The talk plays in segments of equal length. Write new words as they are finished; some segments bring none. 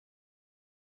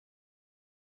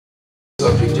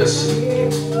Subject just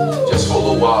for a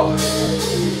little while,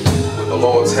 with the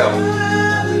Lord's help,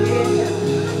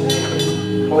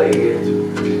 play it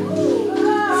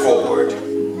forward.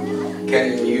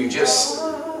 Can you just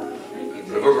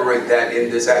reverberate that in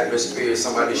this atmosphere?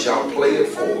 Somebody shout, play it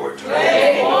forward.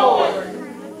 Play it forward.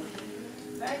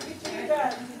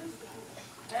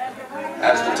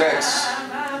 As the text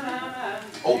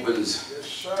opens,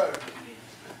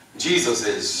 Jesus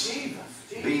is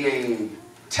being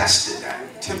tested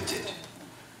and tempted.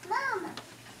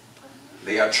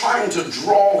 They are trying to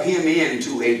draw him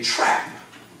into a trap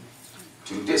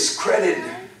to discredit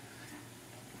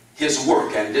his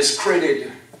work and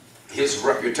discredit his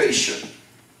reputation.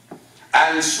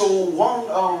 And so one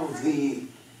of the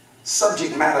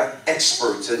subject matter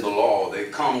experts in the law, they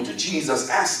come to Jesus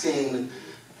asking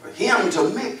for him to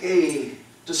make a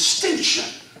distinction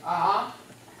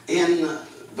in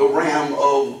the realm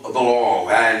of the law.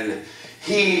 And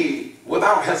he,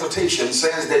 without hesitation,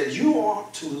 says that you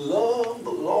ought to love the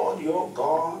Lord your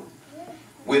God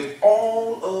with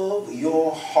all of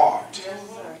your heart,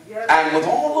 and with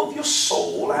all of your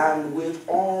soul, and with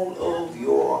all of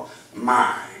your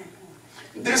mind.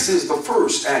 This is the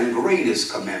first and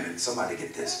greatest commandment. Somebody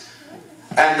get this.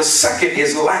 And the second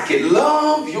is like it.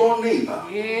 Love your neighbor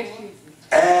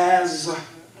as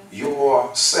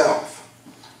yourself.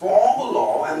 For all the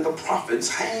law and the prophets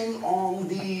hang on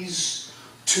these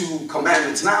two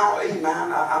commandments. Now,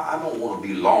 amen, I don't want to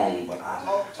be long, but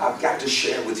I've got to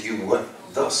share with you what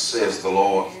thus says the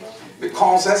Lord.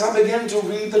 Because as I began to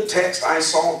read the text, I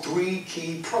saw three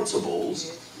key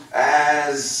principles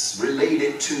as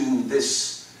related to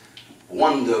this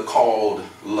wonder called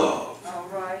love. All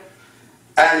right.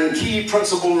 And key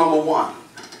principle number one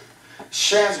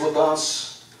shares with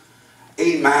us,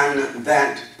 amen,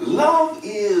 that love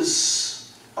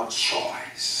is a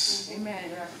choice. Amen.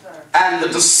 Yes, sir. And the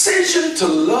decision to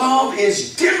love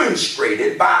is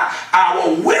demonstrated by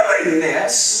our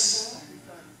willingness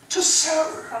to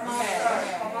serve. Come on,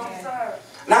 sir. Come on, sir.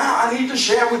 Now, I need to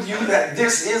share with you that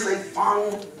this is a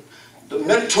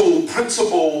fundamental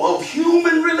principle of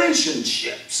human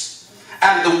relationships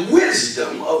and the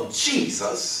wisdom of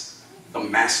Jesus, the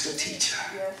master teacher.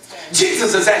 Yes,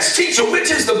 Jesus is asked, teacher, which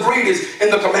is the greatest in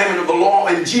the commandment of the law?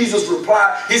 And Jesus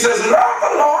replied, he says, love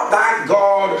the Lord thy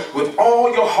God with all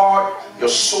your heart, your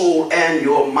soul, and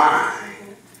your mind.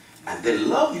 And then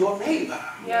love your neighbor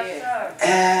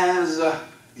as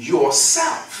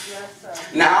yourself. Yes, sir.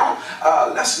 Now,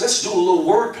 let's do a little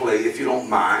wordplay, if you don't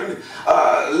mind.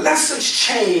 Let's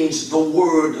exchange the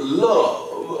word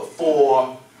love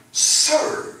for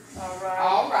serve. All right.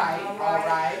 All right. All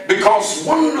right. Because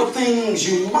one of the things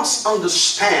you must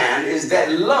understand is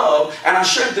that love, and I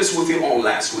shared this with you on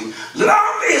last week,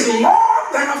 love is more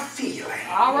than a feeling.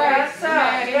 All right. Yes,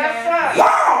 sir. Yes, sir.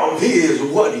 Love is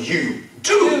what you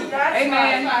do.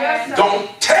 Amen. Yes, sir. Don't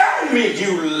tell me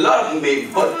you love me,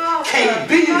 but can't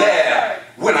be there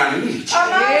when I need you.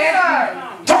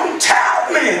 Don't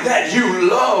tell me that you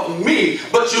love me,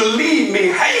 but you leave me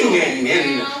hanging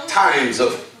in times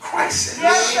of crisis.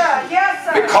 Yes, sir. Yes,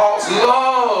 sir. Because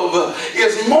love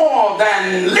is more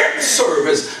than lip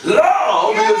service.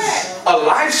 Love is a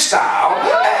lifestyle,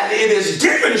 and it is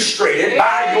demonstrated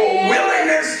by your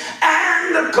willingness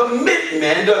and the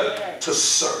commitment to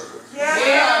serve.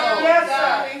 Yes,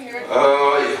 sir.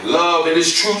 Love in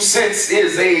its true sense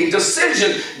is a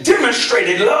decision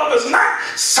demonstrated. Love is not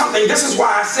something, this is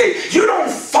why I say you don't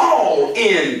fall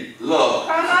in love.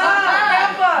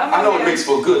 I know it makes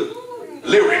for good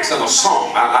lyrics and a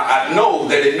song. I know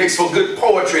that it makes for good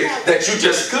poetry that you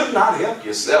just could not help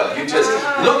yourself. You just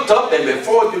looked up and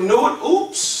before you knew it,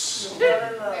 oops,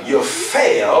 you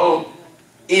fell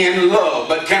in love.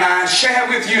 But can I share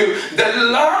with you that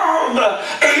love,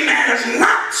 amen, is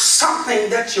not something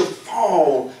that you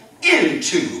fall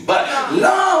into, but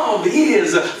love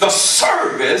is the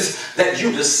service that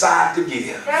you decide to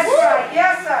give. That's right.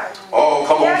 Yes, sir. Oh,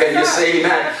 come on, can you say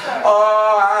amen?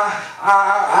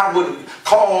 I would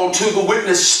call to the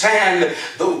witness stand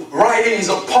the writings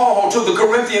of Paul to the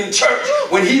Corinthian church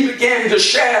when he began to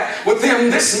share with them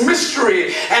this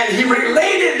mystery, and he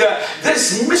related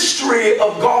this mystery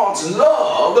of God's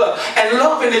love and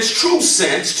love in its true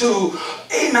sense to,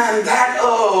 amen, that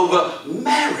of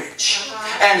marriage.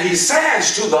 And he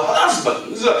says to the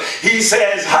husbands, he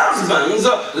says, husbands,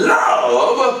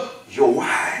 love your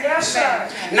wives. Yes, sir.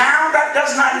 Now that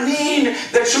does not mean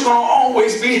that you're going to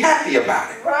always be happy about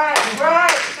it. Right,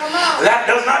 right. Come on. That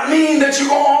does not mean that you're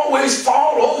going to always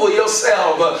fall over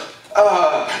yourself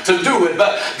to do it.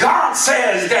 But God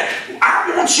says that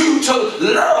I want you to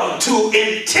love, to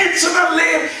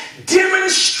intentionally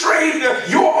demonstrate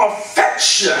your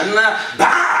affection passion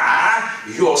by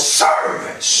your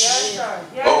service. Yes, sir.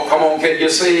 Yes, Oh, come on, can you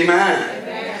say amen?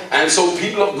 Amen. And so,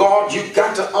 people of God, you've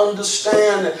got to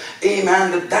understand,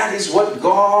 amen, that is what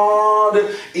God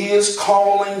is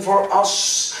calling for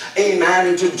us,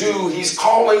 amen, to do. He's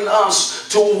calling us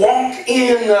to walk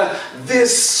in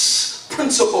this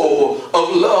principle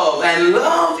of love. And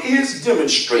love is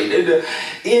demonstrated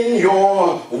in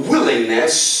your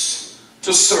willingness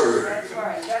to serve. That's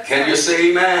right. That's Can you right. say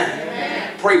amen?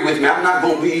 Amen. Pray with me. I'm not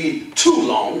going to be too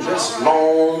long, just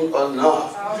long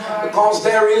enough. Right. Because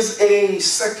there is a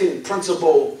second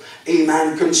principle,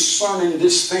 amen, concerning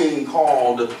this thing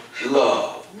called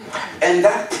love. And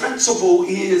that principle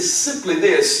is simply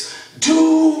this: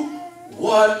 do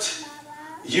what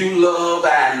you love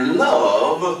and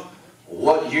love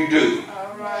what you do.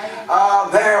 All right.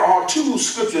 There are two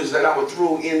scriptures that I would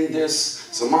throw in this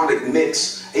sermonic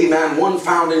mix. Amen. One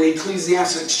found in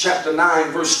Ecclesiastes chapter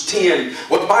 9 verse 10.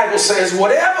 What the Bible says,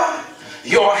 whatever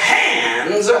your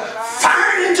hands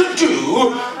find to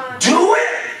do, do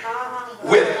it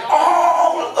with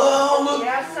all of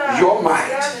Yes, sir. your might.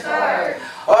 Yes, sir.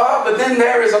 But then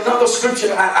there is another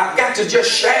scripture I've got to just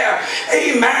share,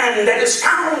 amen, that is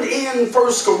found in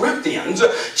 1 Corinthians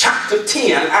chapter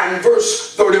 10 and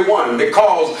verse 31,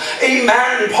 because,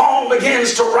 amen, Paul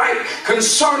begins to write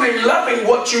concerning loving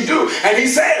what you do, and he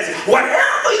says,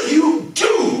 whatever you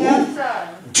do, Yes, sir.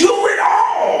 do it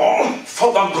all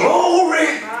for the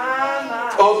glory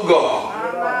My, of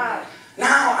God. my.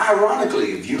 Now,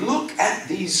 ironically, if you look at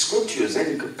these scriptures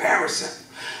in comparison,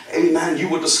 amen, you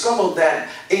will discover that,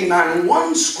 amen,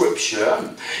 one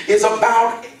scripture is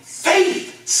about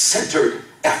faith-centered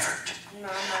effort.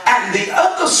 And the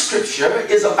other scripture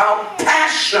is about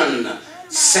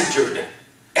passion-centered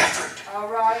effort. All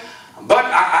right. But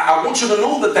I want you to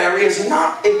know that there is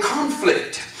not a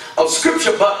conflict of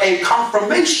scripture, but a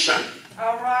confirmation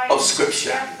All right. of scripture.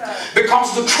 Yes, sir.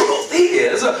 Because the truth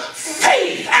is,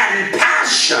 faith and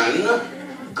passion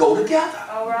go together.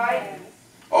 All right.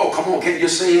 Oh, come on, can you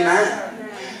say amen?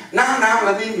 Now,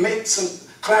 let me make some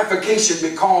clarification,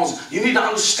 because you need to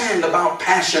understand about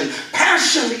passion.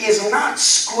 Passion is not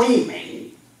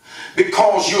screaming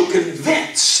because you're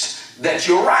convinced that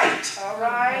you're right. All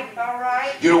right. All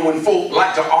right. You know, when folk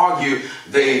like to argue,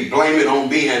 they blame it on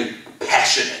being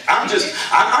passionate. I'm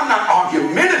not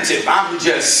argumentative, I'm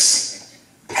just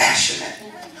passionate.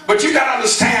 But you got to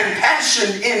understand,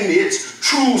 passion in its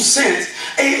true sense,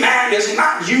 amen, is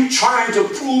not you trying to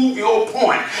prove your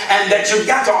point, and that you've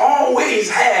got to always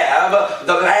have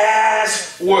the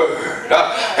last word.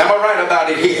 Am I right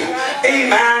about it here?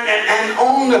 Amen. And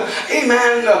on the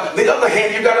other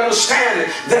hand, you got to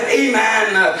understand that,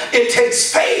 amen, it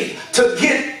takes faith to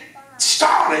get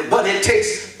started, but it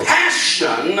takes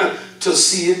passion to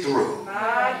see it through.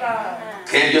 My God.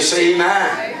 Can you say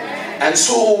amen? And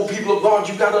so, people of God,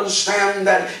 you've got to understand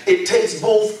that it takes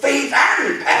both faith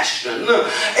and passion,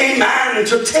 amen,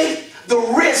 to take the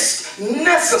risk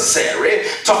necessary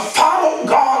to follow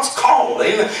God's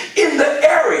calling in the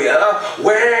area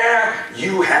where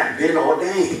you have been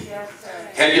ordained. Yes, sir.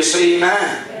 Can you say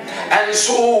amen? And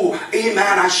so,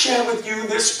 amen, I share with you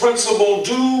this principle: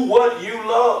 do what you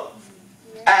love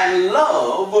and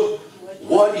love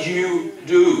what you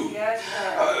do. Yes,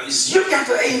 sir. You've got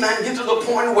to, amen, get to the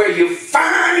point where you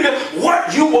find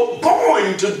what you were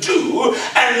born to do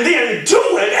and then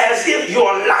do it as if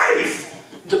your life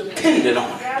depended on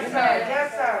it. Yes, sir.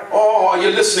 Yes, sir. Oh, are you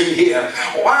listening here?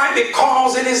 Why?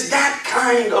 Because it is that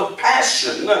kind of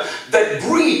passion that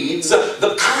breeds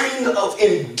the kind of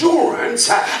endurance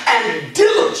and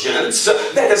diligence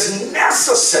that is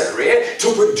necessary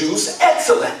to produce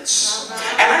excellence.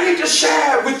 And I need to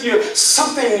share with you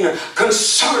something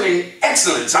concerning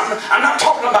excellence. I'm not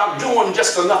talking about doing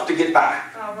just enough to get by.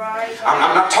 All right.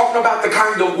 I'm not talking about the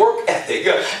kind of work ethic,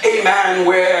 amen,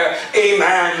 where,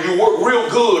 amen, you work real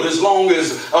good as long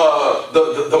as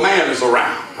the man is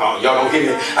around. Oh, y'all don't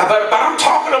hear me. But I'm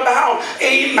talking about,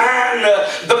 amen,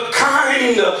 the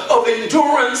kind of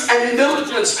endurance and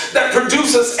diligence that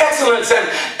produces excellence. And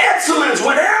excellence,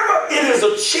 whenever it is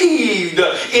achieved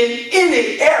in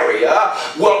any area,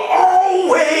 will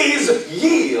always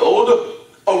yield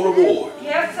a reward.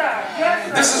 Yes, sir. Yes,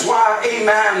 sir. This is why,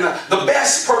 amen, the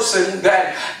best person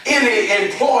that any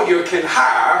employer can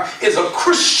hire is a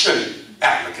Christian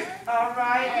applicant. All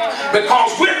right.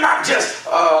 Because we're not just,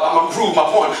 I'm going to prove my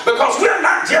point, because we're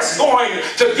not just going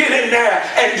to get in there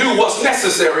and do what's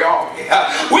necessary, are we?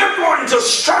 We're going to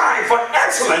strive for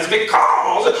excellence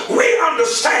because we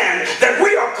understand that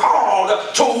we are called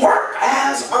to work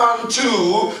as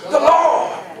unto the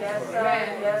Lord. Yes,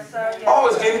 Yes, sir. Oh,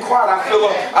 it's getting quiet. I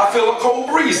feel a cold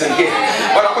breeze in here.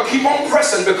 But I'm going to keep on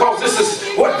pressing because this is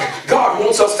what God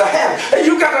wants us to have. And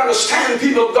you got to understand,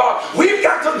 people of God, we've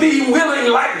got to be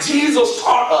willing, like Jesus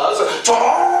taught us, to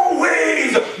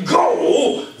always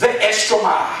go the extra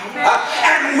mile.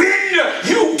 And when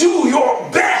you do your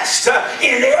best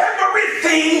in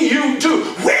everything you do,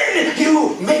 when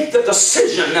you make the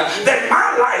decision that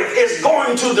my life is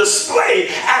going to display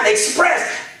and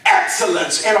express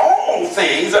excellence in all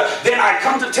things, then I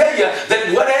come to tell you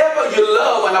that whatever you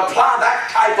love and apply that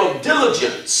type of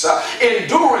diligence,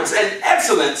 endurance, and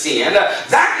excellence in,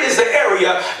 that is the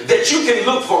area that you can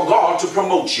look for God to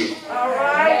promote you. All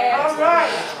right, all right.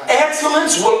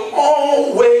 Excellence will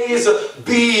always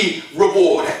be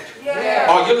rewarded.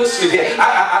 Are you listening here?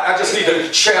 I just need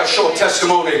to share a short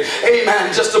testimony.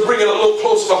 Amen. Just to bring it a little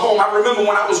closer to home. I remember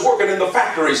when I was working in the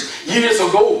factories years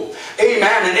ago.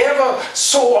 Amen. And ever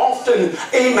so often,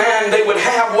 amen, they would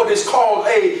have what is called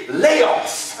a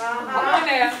layoff.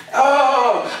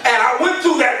 And I went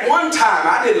through that one time.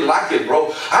 I didn't like it,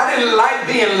 bro. I didn't like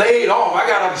being laid off. I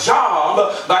got a job,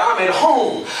 but I'm at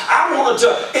home. I wanted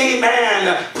to,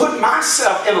 amen, put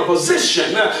myself in a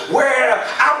position where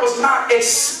I was not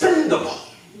expendable.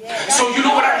 So you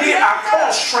know what I did? I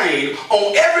cross-trained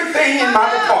on everything in my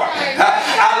department.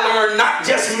 I learned not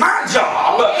just my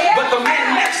job, but the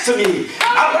man next to me.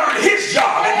 I learned his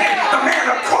job. And then the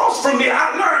man across from me,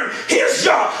 I learned his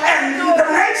job. And the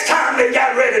next time they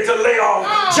got ready to lay off,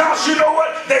 Josh, you know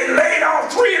what? They laid off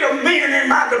 3 of the men in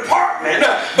my department.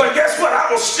 But guess what? I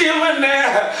was still in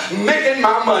there making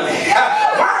my money.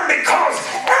 Why? Because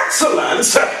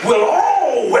excellence will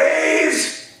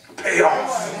always pay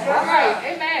off.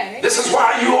 Amen. This is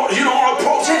why you don't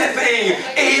approach anything,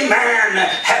 amen,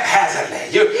 haphazardly.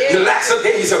 You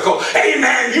lackadaisical.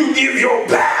 Amen. You give your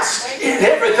best in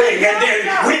everything. And then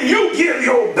when you give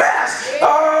your best,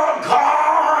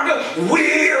 God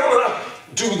will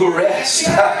do the rest.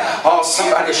 Oh,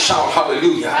 somebody shout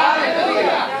hallelujah.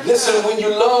 Hallelujah. Listen, when you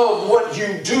love what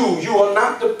you do, you are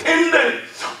not dependent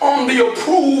on the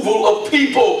approval of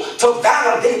people to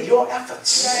validate your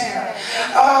efforts.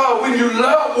 When you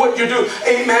love what you do,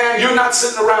 amen, you're not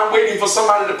sitting around waiting for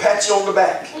somebody to pat you on the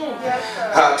back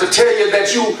to tell you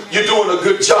that you're doing a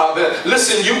good job.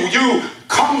 Listen, you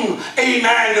come,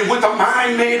 amen, with a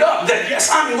mind made up that yes,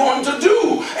 I'm going to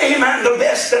do, amen, the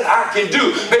best that I can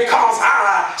do because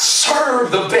I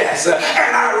serve the best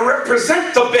and I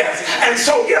represent the best. And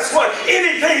so guess what?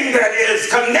 Anything that is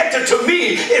connected to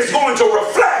me is going to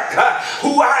reflect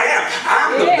who I am.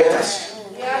 I'm the best.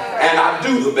 And I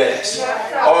do the best.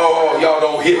 Oh, y'all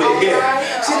don't hear me here.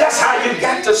 See, that's how you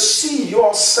got to see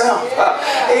yourself.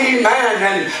 Amen.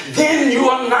 And then you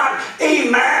are not,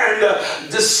 amen,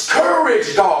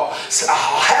 discouraged or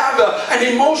have an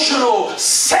emotional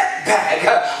setback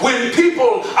when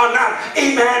people are not,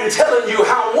 amen, telling you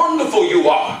how wonderful you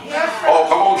are. Oh,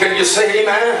 come on, can you say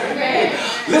amen?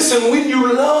 Listen, when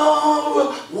you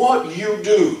love what you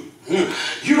do,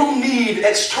 you don't need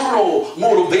external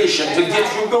motivation to get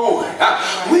you going.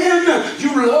 When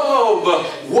you love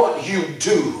what you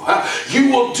do, you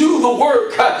will do the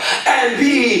work and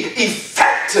be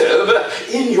effective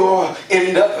in your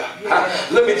endeavor.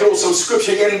 Let me throw some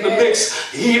scripture in the mix.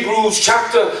 Hebrews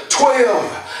chapter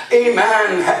 12.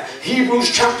 Amen. Hebrews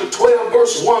chapter 12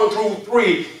 verse 1 through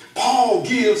 3. Paul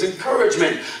gives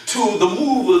encouragement to the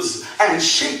movers and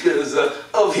shakers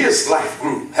of his life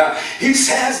group. He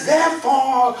says,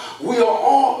 therefore, we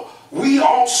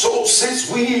also, since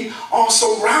we are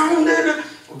surrounded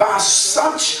by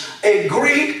such a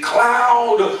great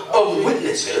cloud of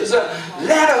witnesses,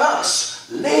 let us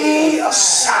lay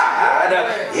aside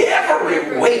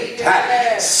every weight,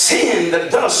 sin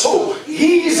that does so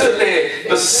easily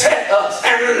beset us,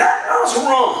 and let us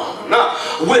run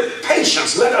with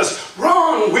patience. Let us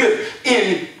run with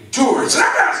endurance.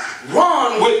 Let us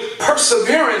run with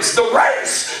perseverance the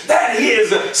race that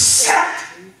is set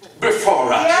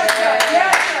before us.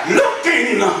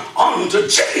 Looking unto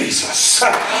Jesus,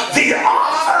 the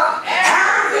author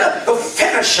and the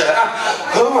finisher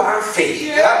of our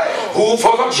faith, who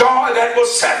for the joy that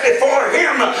was set before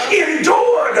him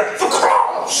endured the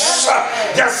cross,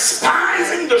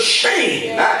 despising the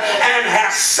shame, and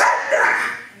has sat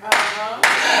down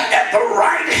at the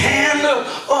right hand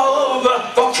of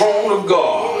the throne of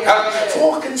God.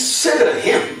 For consider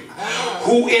him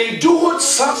who endured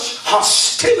such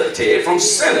hostility from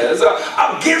sinners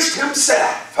against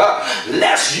himself,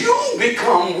 lest you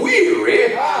become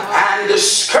weary and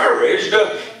discouraged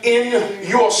in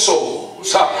your soul.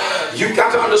 You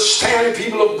got to understand,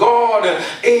 people of God,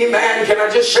 amen. Can I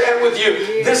just share with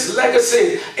you this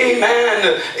legacy,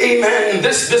 amen, amen,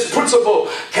 this principle?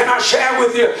 Can I share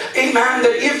with you, amen,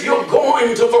 that if you're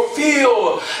going to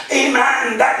fulfill,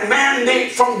 amen, that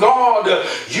mandate from God,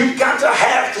 you've got to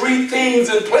have three things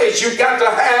in place. You've got to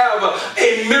have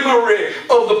a memory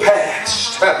of the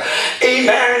past.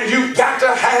 Amen. You've got to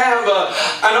have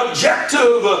an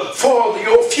objective for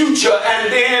your future.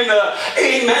 And then,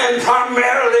 amen,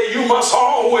 primarily you must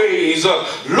always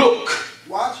look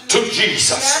to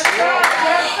Jesus.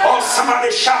 Or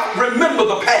somebody shout, remember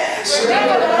the past.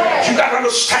 You got to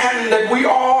understand that we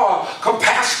are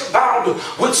compassed about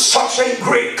with such a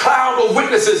great cloud of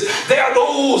witnesses. There are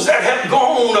those that have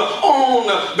gone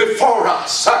on before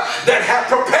us, that have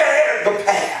prepared the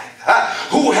path,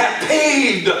 who have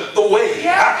paved the way,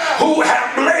 who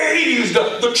have blazed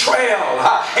the trail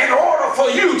in order for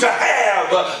you to have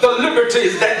the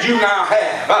liberties that you now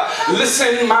have.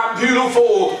 Listen, my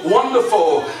beautiful,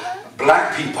 wonderful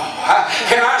black people,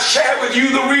 can I share with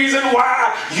you the reason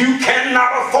why you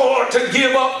cannot afford to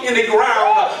give up any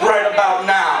ground right about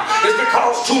now? It's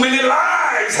because too many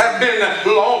lives have been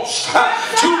lost.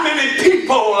 Too many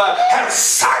people have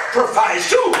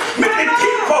sacrificed. Too many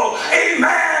people,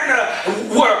 amen,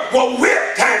 were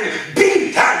whipped and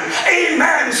beat and,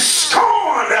 amen,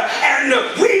 scorned.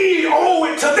 And we owe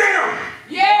it to them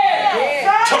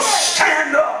to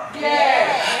stand up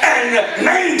and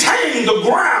maintain the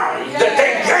ground that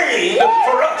they gained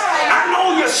for us. I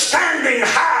know you're standing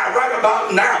high right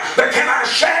about now, but can I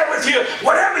share with you,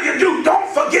 whatever you do, don't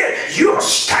forget you're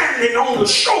standing on the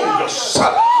shoulders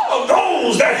of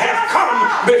those that have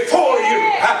come before you.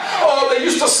 Oh, they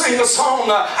used to sing a song,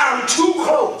 I'm too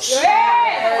close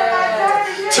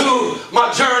to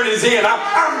my journey's end.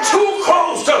 I'm too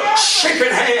close to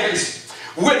shaking hands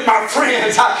with my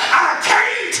friends. I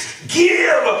can't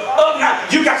give up now.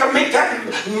 You got to make that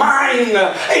mind,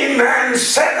 amen,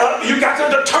 set up. You got to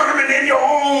determine in your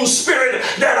own spirit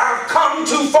that I've come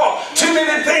too far. Too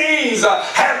many things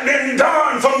have been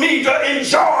done for me to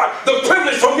enjoy the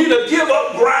privilege for me to give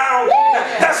up ground.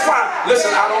 That's why,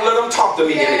 listen, I don't let them talk to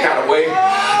me any kind of way.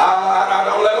 I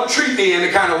don't let them treat me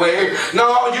any kind of way.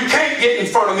 No, you can't get in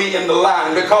front of me in the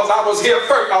line because I was here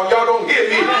first. Oh, y'all don't hear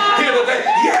me here today.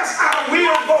 Yes, I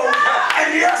will vote.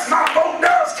 And yes, my vote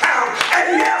does count.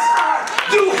 And yes, I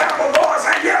do have a voice.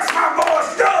 And yes, my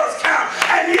voice does count.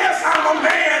 And yes, I'm a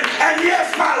man. And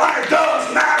yes, my life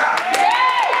does matter.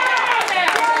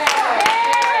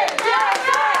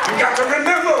 You got to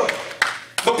remember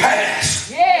the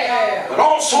past. But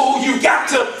also you got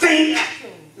to think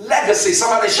legacy.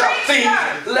 Somebody shout, think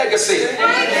legacy.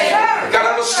 You got to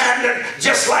understand that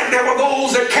just like there were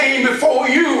those that came before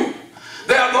you,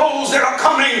 there are those that are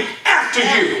coming after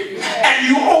you. And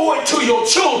you owe it to your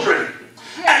children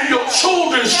and your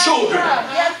children's children,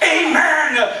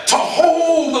 amen, to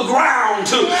hold the ground,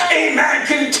 to, amen,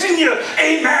 continue,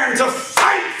 amen, to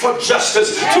fight for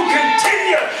justice, to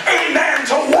continue, amen,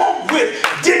 to walk with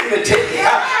dignity,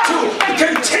 to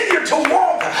continue to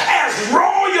walk as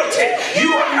royalty.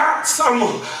 You are not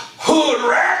some hood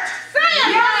rat.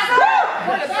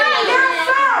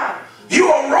 You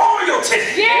are royalty.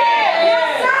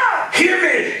 Hear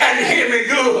me and hear me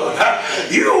good.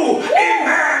 You,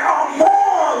 amen, are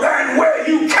more than where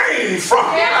you came from.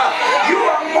 You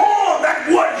are more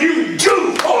than what you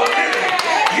do for a living.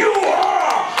 You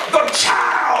are the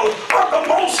child of the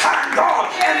Most High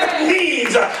God, and that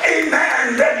means,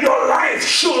 amen, that your life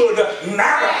should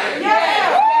matter.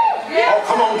 Oh,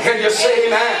 come on, can you say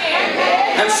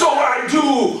amen? And so I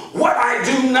do what I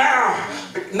do now,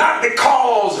 not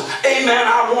because, amen,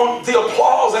 I want the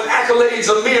applause and accolades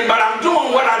of men, but I'm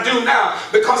doing what I do now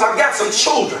because I've got some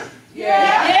children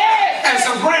and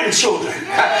some grandchildren.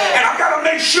 And I've got to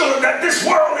make sure that this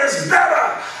world is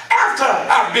better after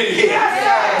I've been here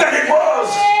than it was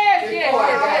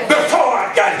before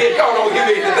I got here. Y'all don't hear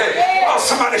me today. Oh,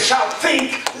 somebody shout,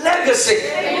 think legacy.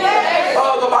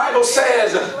 Oh, the Bible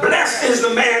says, blessed is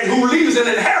the man who leaves an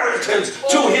inheritance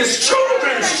to his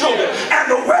children's children,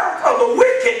 and the wealth of the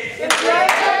wicked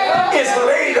is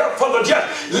laid up for the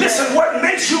just. Listen, what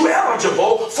makes you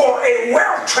eligible for a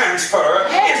wealth transfer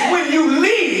is when you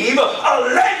leave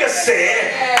a legacy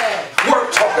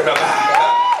worth talking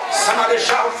about. Somebody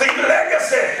shout, think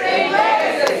legacy.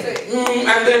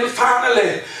 And then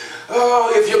finally,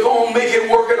 if you're going to make it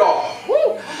work at all,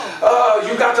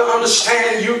 you got to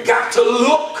understand, you got to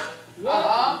look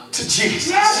to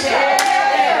Jesus.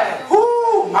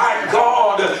 Oh my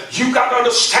God, you got to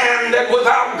understand that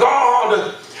without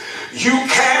God, you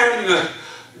can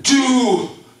do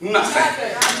nothing.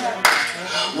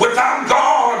 Without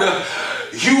God,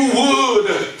 you would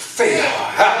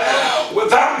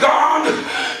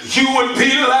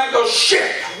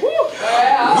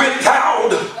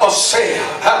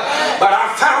myself. But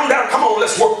I found out, come on,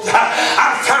 let's work.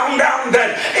 I found out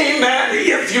that, amen,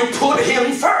 if you put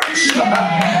him first,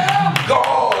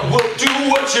 God will do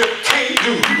what you can't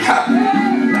do.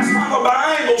 That's why the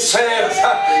Bible says,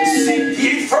 seek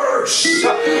ye first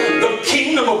the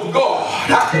kingdom of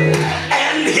God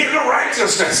and his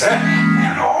righteousness,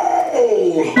 and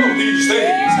all of these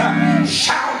things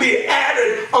shall be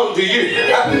added unto you.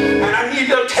 And I need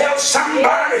to tell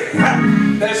somebody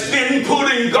that's been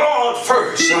putting God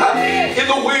first in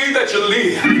the way that you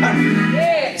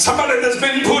live. Somebody that's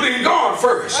been putting God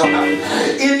first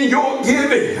in your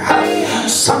giving.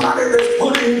 Somebody that's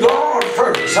putting God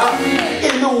first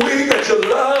in the way that you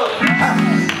love.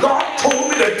 God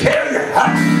told me to tell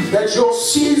you that your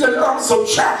season of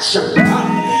subtraction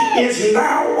is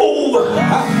now over,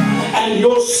 and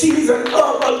your season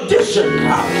of addition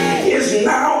is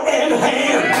now at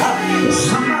hand.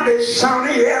 Somebody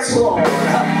shouting, yes, Lord.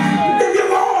 Lift your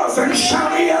voice and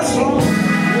shout, yes, Lord.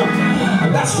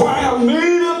 That's why I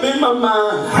made up in my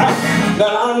mind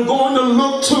that I'm going to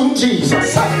look to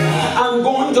Jesus. I'm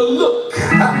going to look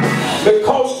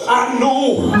because I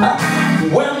know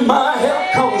where my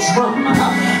help comes from.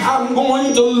 I'm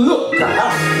going to look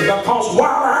because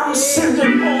while I'm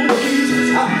sitting on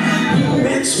Jesus, he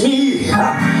makes me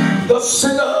the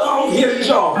center of his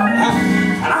joy.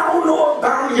 And I don't know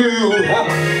about you,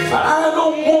 but I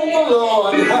don't want the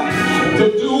Lord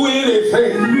to do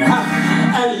anything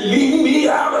and leave me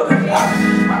out of it.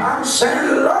 But I'm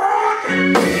saying, Lord,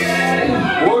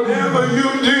 whatever you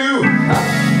do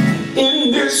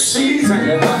in this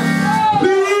season,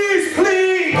 please,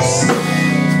 please,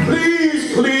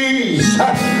 please, please,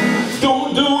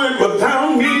 don't do it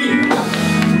without me.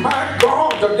 My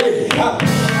God, today, and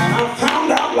I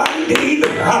found out like David,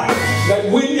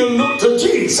 that when you look to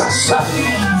Jesus,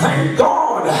 thank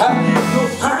God, you'll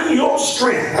find your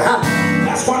strength.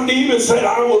 That's why David said,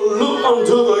 I will look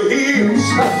unto the hills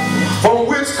from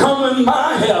which cometh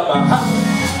my help.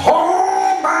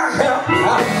 All my help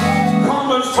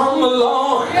cometh from the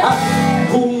Lord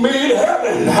who made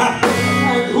heaven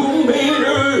and who made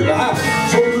earth.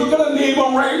 So look at a neighbor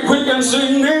right quick and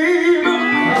say, neighbor,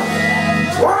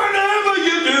 whatever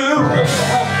you do,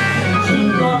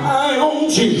 keep your eye on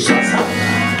Jesus.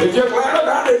 If you're glad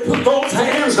about it, put those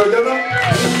hands together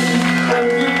and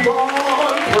give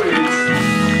God praise.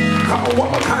 Come on, one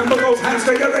more time, put those hands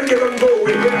together and give them glory.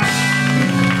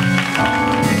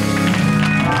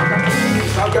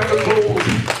 I've got to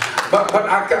close, but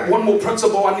I've got one more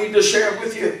principle I need to share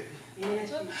with you.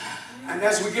 And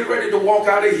as we get ready to walk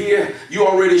out of here, you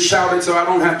already shouted, so I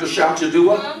don't have to shout you,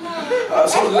 do I?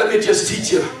 So let me just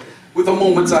teach you with the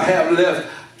moments I have left.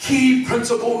 Key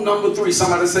principle number 3.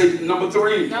 Somebody say number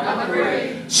 3. Number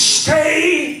 3.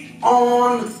 Stay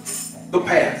on the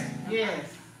path.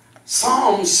 Yes.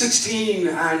 Psalm 16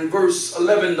 and verse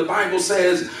 11, the Bible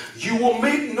says, you will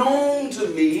make known to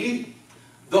me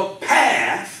the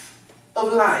path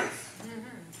of life.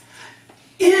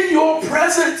 In your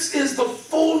presence is the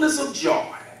fullness of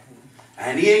joy,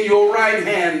 and in your right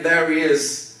hand there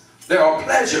are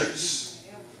pleasures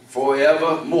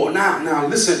forevermore. Now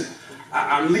listen,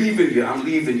 I'm leaving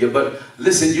you, but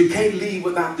listen, you can't leave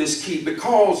without this key,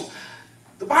 because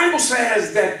the Bible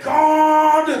says that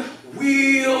God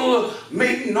will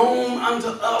make known unto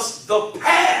us the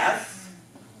path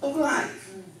of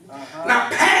life. Now,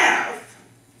 path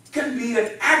can be an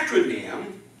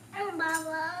acronym,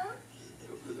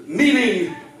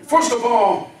 meaning, first of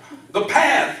all, the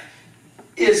path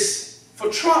is for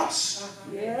trust.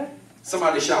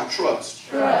 Somebody shout trust.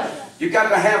 Trust. You got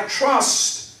to have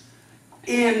trust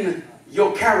in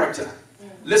your character.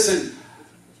 Listen,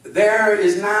 there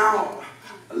is now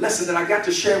a lesson that I got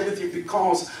to share with you,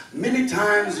 because many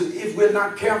times if we're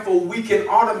not careful, we can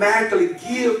automatically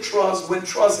give trust when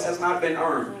trust has not been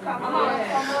earned.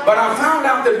 But I found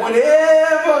out that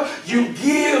whenever you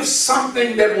give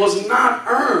something that was not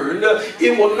earned,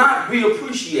 it will not be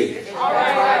appreciated.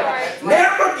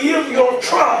 Never give your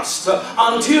trust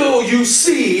until you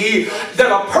see that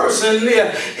a person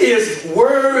is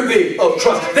worthy of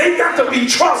trust. They got to be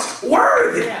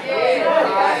trustworthy.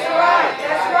 That's right.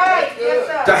 That's right. Yes,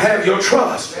 sir. To have your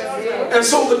trust. And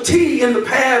so the T in the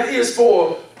path is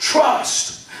for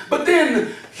trust. But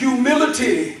then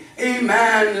humility,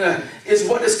 amen, is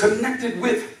what is connected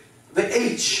with the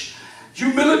H.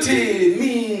 Humility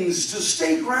means to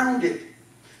stay grounded,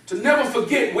 to never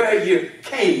forget where you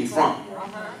came from.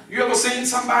 You ever seen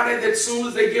somebody that as soon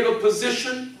as they get a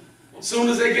position, as soon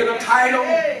as they get a title,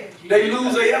 they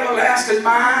lose their everlasting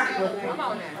mind?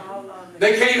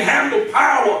 They can't handle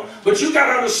power, but you got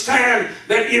to understand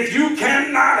that if you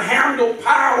cannot handle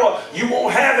power, you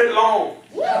won't have it long.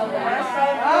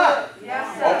 Oh,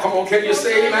 come on, can you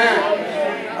say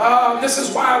amen? This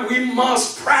is why we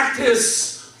must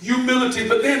practice humility.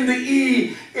 But then the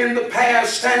E in the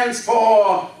past stands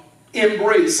for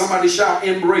embrace. Somebody shout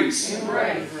embrace.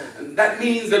 Embrace. That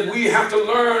means that we have to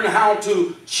learn how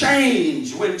to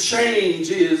change when change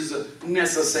is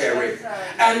necessary.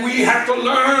 And we have to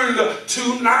learn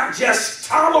to not just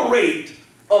tolerate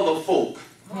other folk,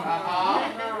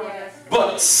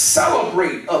 but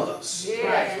celebrate others.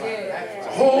 A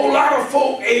whole lot of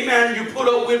folk, amen, you put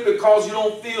up with because you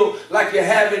don't feel like you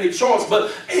have any choice.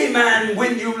 But, amen,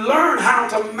 when you learn how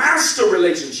to master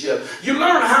relationship, you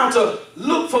learn how to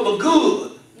look for the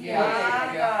good.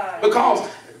 Because,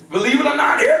 believe it or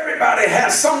not, everybody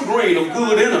has some grain of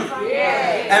good in them.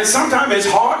 And sometimes it's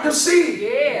hard to see.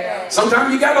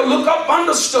 Sometimes you got to look up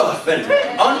under stuff and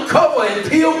uncover and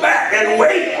peel back and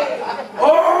wait.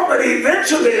 Oh, but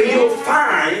eventually you'll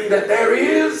find that there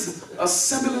is a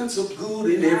semblance of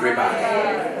good in everybody.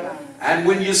 And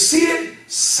when you see it,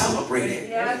 celebrate it.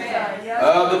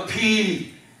 The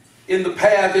P in the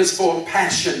path is for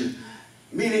passion,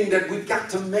 meaning that we've got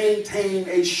to maintain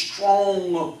a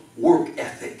strong work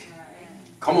ethic.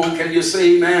 Come on, can you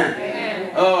say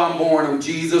amen? Oh, I'm born of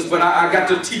Jesus, but I got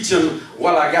to teach them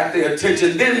while I got their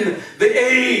attention. Then the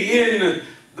A in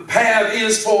the path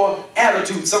is for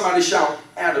attitude. Somebody shout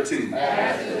attitude.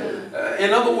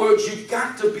 In other words, you've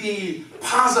got to be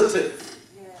positive.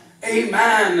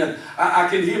 Amen. I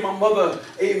can hear my mother,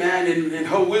 amen, in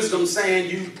her wisdom saying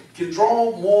you can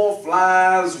draw more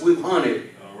flies with honey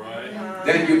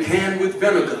than you can with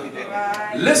vinegar.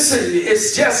 Listen,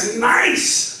 it's just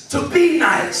nice to be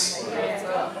nice.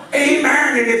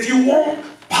 Amen. And if you want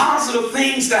positive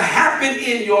things to happen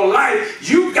in your life,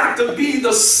 you've got to be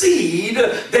the seed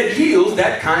that yields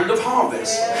that kind of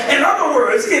harvest. In other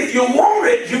words, if you want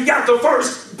it, you've got to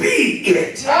first be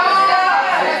it.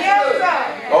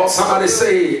 Oh, somebody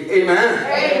say amen.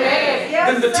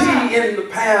 Then the T in the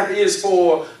path is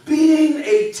for being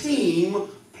a team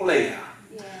player.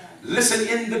 Listen,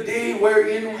 in the day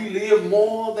wherein we live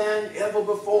more than ever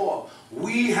before,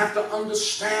 we have to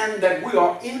understand that we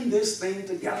are in this thing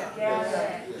together.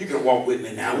 You can walk with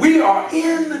me now. We are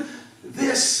in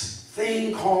this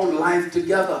thing called life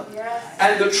together.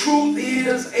 And the truth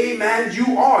is, amen,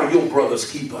 you are your brother's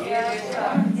keeper.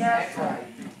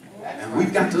 And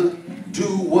we've got to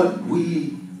do what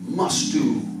we must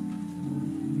do.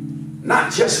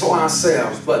 Not just for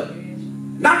ourselves, but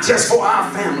not just for our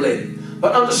family,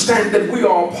 but understand that we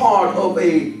are part of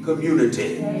a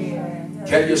community.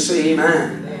 Can you say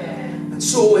amen? And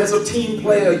so as a team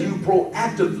player, you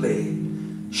proactively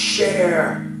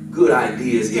share good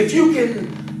ideas. If you can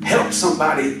help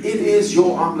somebody, it is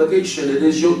your obligation. It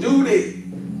is your duty.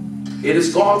 It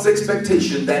is God's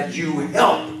expectation that you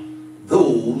help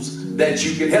those that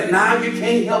you can help. Now you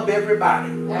can't help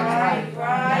everybody.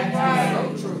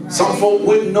 Some folk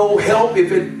wouldn't know help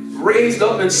if it raised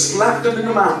up and slapped them in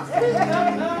the mouth.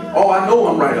 Oh, I know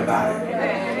I'm right about it.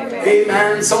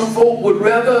 Amen. Some folk would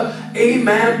rather,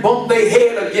 amen, bump their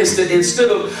head against it instead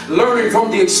of learning from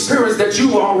the experience that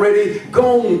you've already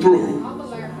gone through.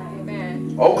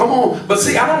 Oh, come on. But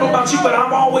see, I don't know about you, but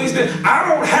I've always been, I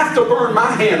don't have to burn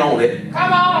my hand on it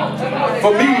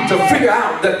for me to figure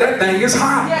out that that thing is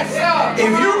hot.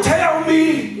 If you tell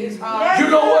me, you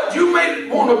know what, you may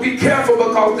want to be careful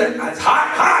because that's hot.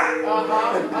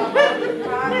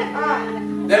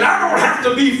 Then I don't have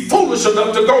to be foolish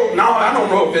enough to go, no, I don't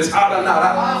know if it's hot or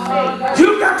not.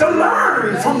 You've got to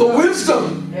learn from the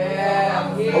wisdom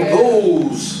of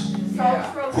those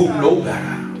who know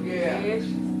better.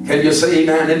 Can you say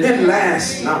amen? And then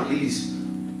last, not least,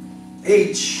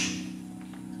 H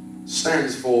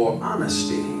stands for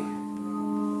honesty.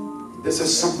 This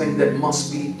is something that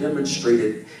must be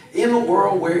demonstrated. In a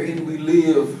world wherein we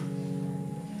live,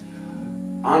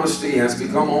 honesty has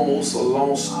become almost a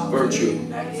lost virtue.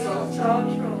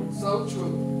 So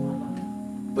true.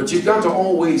 But you've got to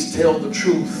always tell the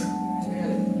truth.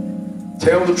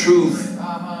 Tell the truth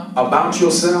about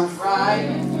yourself.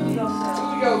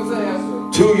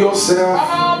 To yourself,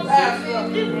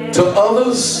 to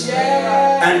others,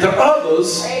 and to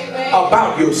others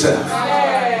about yourself.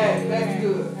 That's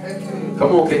good. That's good.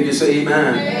 Come on, can you say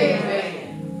amen?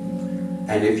 Amen.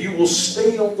 And if you will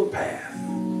stay on the path,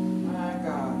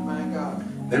 My God.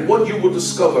 then what you will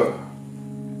discover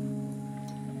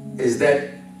is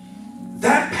that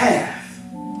that path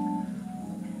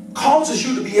causes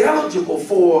you to be eligible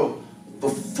for the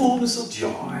fullness of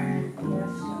joy.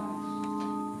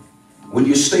 When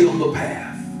you stay on the path.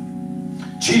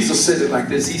 Jesus said it like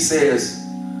this. He says,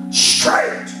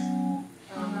 straight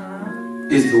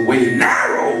is the way,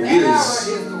 narrow is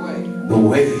the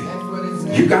way. That's what it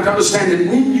says. You got to understand that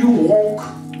when you walk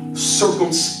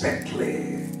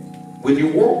circumspectly, when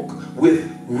you walk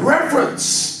with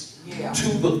reverence to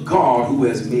the God who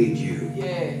has made you,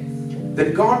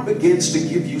 that God begins to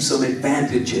give you some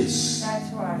advantages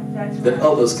that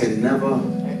others can never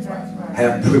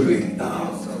have privy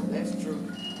of. That's true.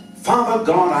 Father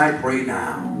God, I pray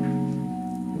now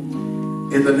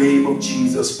in the name of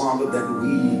Jesus, Father, that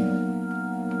we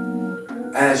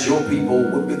as your people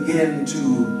would begin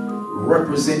to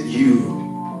represent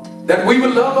you, that we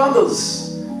would love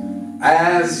others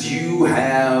as you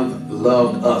have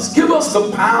loved us. Give us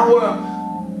the power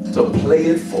to play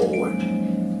it forward.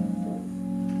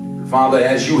 Father,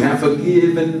 as you have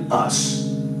forgiven us,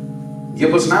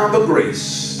 give us now the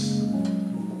grace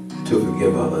to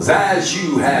forgive others. As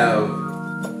you have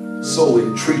so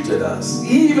entreated us,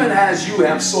 even as you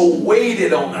have so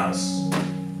waited on us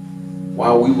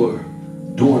while we were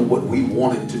doing what we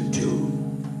wanted to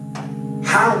do,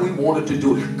 how we wanted to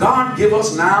do it. God, give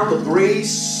us now the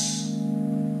grace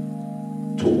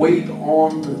to wait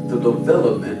on the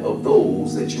development of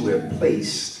those that you have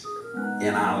placed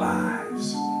in our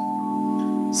lives.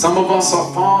 Some of us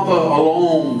are farther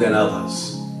along than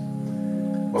others.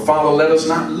 But Father, let us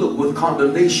not look with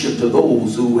condemnation to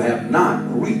those who have not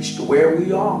reached where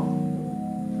we are.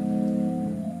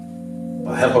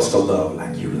 But help us to love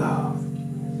like you love.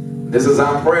 This is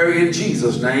our prayer in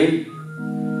Jesus' name.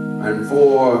 And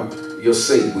for your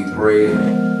sake we pray.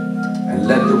 And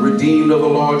let the redeemed of the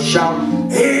Lord shout,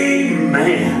 Amen.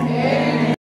 Amen.